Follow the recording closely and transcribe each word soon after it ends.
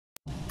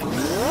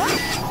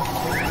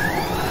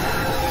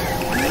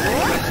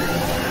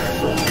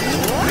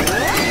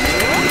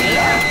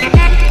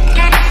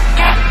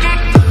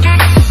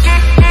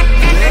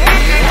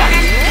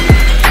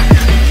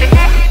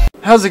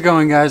How's it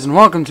going, guys, and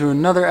welcome to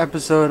another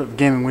episode of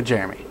Gaming with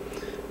Jeremy.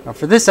 Now,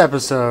 for this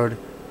episode,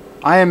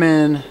 I am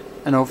in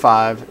an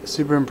 05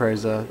 Super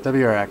Impreza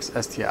WRX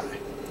STI,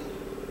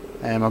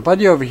 and my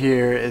buddy over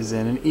here is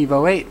in an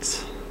EVO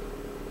 8.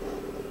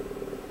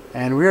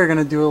 And we are going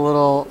to do a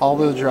little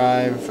all-wheel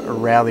drive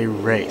rally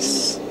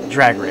race,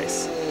 drag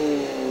race.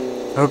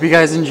 I hope you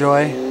guys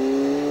enjoy,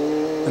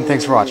 and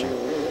thanks for watching.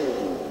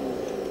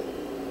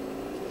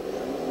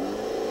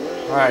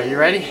 Alright, you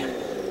ready?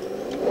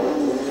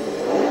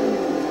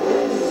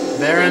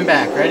 There and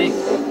back. Ready?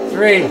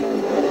 3, 2,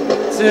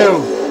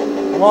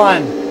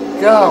 1,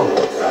 go!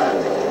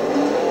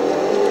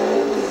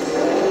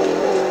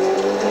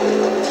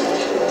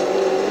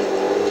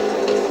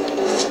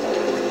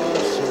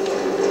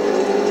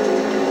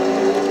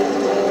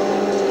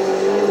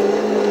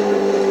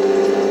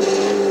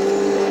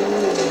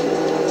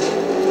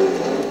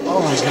 Oh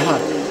my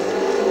god.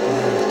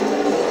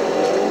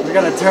 We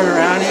gotta turn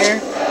around here?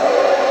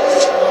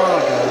 Oh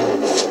god.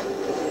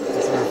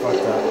 That's where I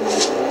fucked up.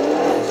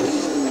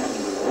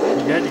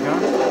 You good? You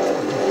going?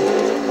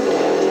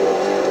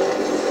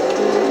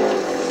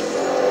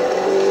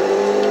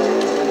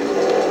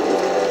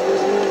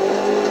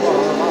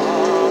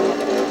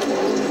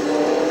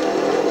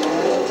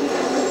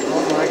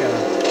 Oh my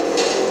god.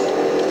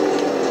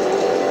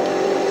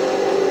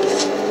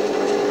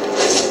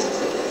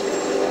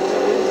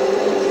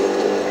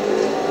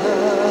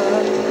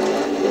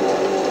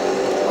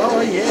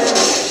 Oh yeah!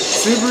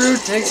 Subaru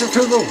takes it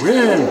for the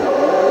win!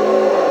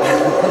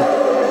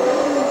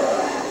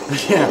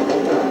 Yeah,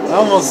 I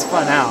almost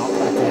spun out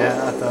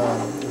at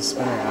the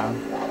spin around.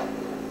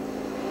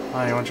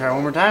 Oh, you want to try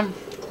one more time?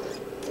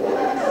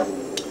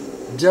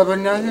 Double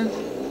nothing?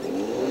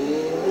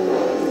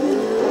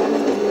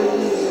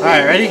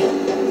 Alright, ready?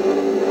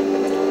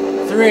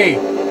 3,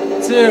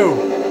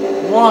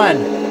 2,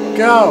 1,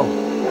 go!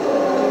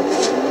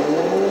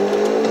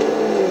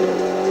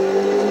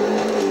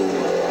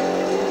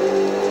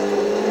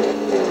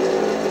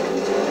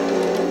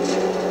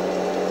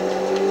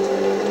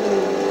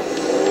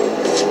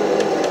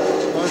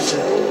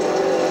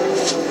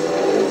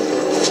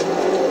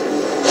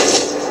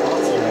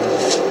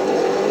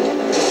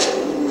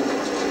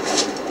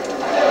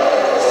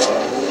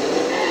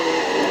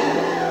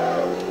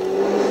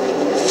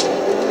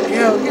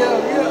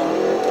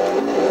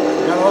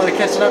 Got a lot of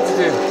catching up to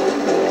do.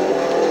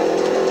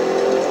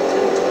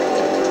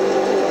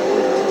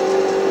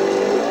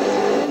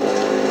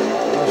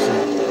 Oh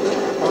shit.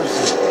 Oh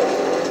shit.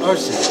 Oh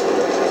shit.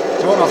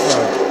 Going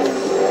off-road.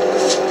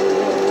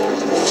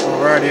 Well,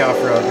 we're already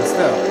off-road, but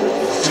still.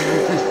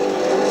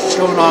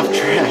 Going off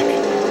track.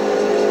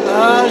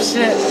 Oh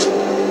shit.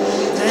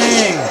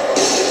 Dang.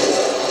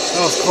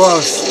 That was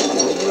close.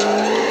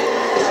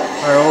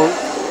 Alright, well,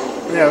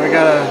 yeah, we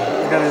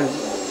gotta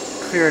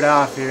clear it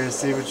off here to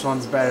see which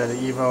one's better, the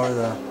EVO or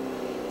the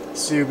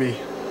Subi.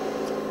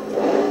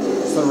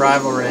 It's the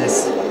rival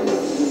race.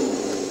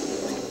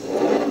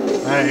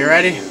 Alright, you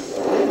ready?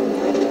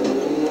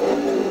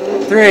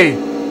 3,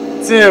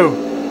 2,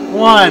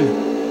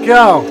 1,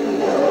 go!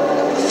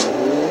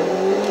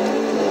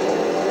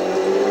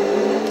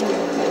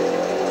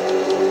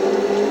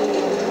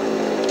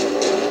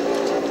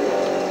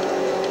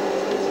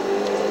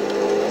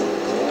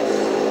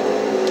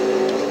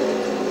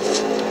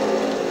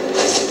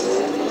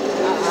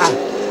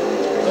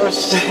 Oh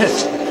shit!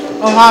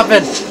 I'm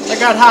hopping! I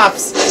got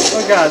hops!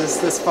 Oh god,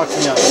 this fucked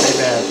me up pretty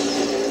bad.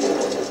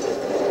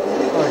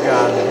 Oh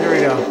god, here we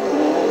go.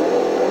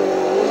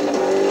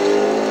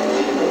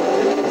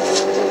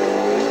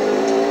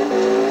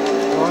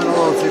 Going a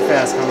little too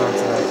fast coming up to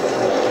that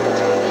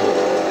around there.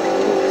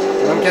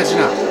 But I'm catching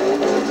up.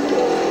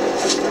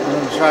 I'm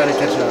gonna try to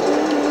catch up.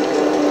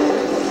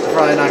 I'm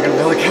probably not gonna be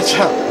able to catch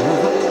up.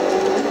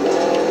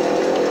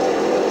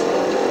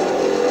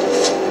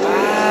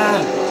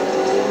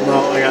 No,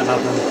 I got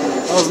nothing.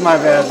 That was my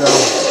bad, though.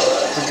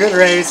 It's a good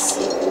race.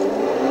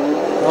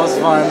 That was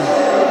fun.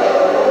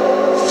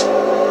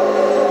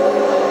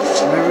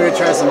 Maybe we could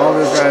try some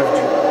all-wheel drive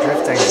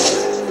drifting.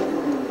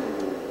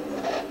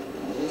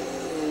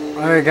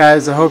 Alright,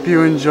 guys. I hope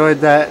you enjoyed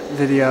that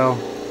video.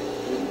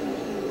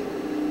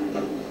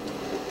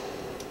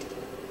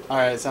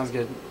 Alright, sounds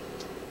good.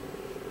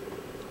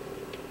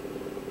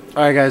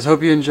 Alright, guys.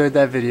 Hope you enjoyed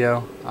that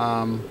video.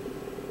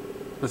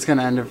 That's going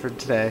to end it for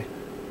today.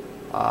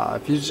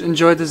 If you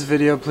enjoyed this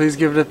video, please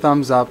give it a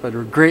thumbs up.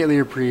 I'd greatly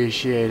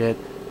appreciate it.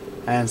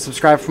 And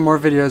subscribe for more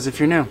videos if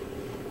you're new.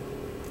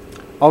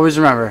 Always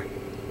remember,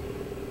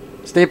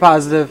 stay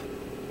positive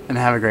and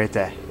have a great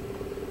day.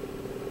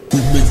 We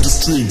make the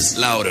streams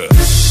louder.